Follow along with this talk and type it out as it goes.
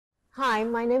Hi,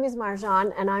 my name is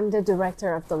Marjan and I'm the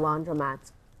director of the Laundromat.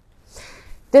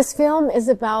 This film is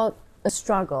about a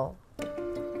struggle.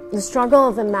 The struggle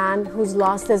of a man who's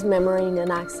lost his memory in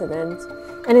an accident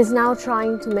and is now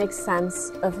trying to make sense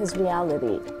of his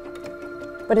reality.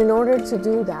 But in order to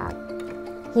do that,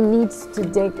 he needs to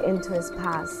dig into his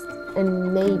past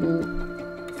and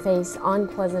maybe face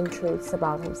unpleasant truths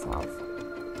about himself.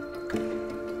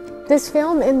 This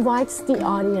film invites the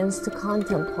audience to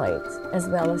contemplate as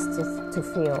well as to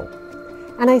feel.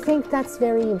 And I think that's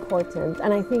very important,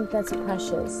 and I think that's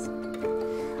precious.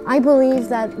 I believe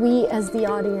that we as the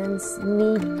audience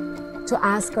need to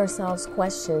ask ourselves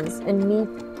questions and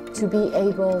need to be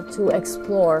able to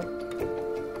explore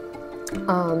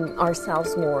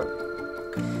ourselves more.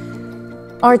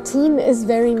 Our team is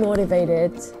very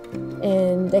motivated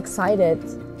and excited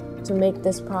to make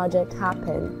this project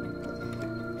happen.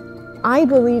 I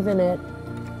believe in it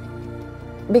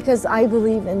because I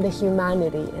believe in the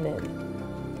humanity in it,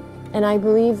 and I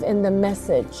believe in the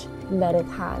message that it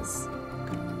has.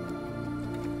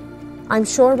 I'm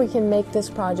sure we can make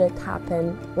this project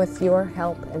happen with your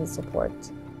help and support.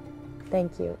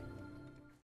 Thank you.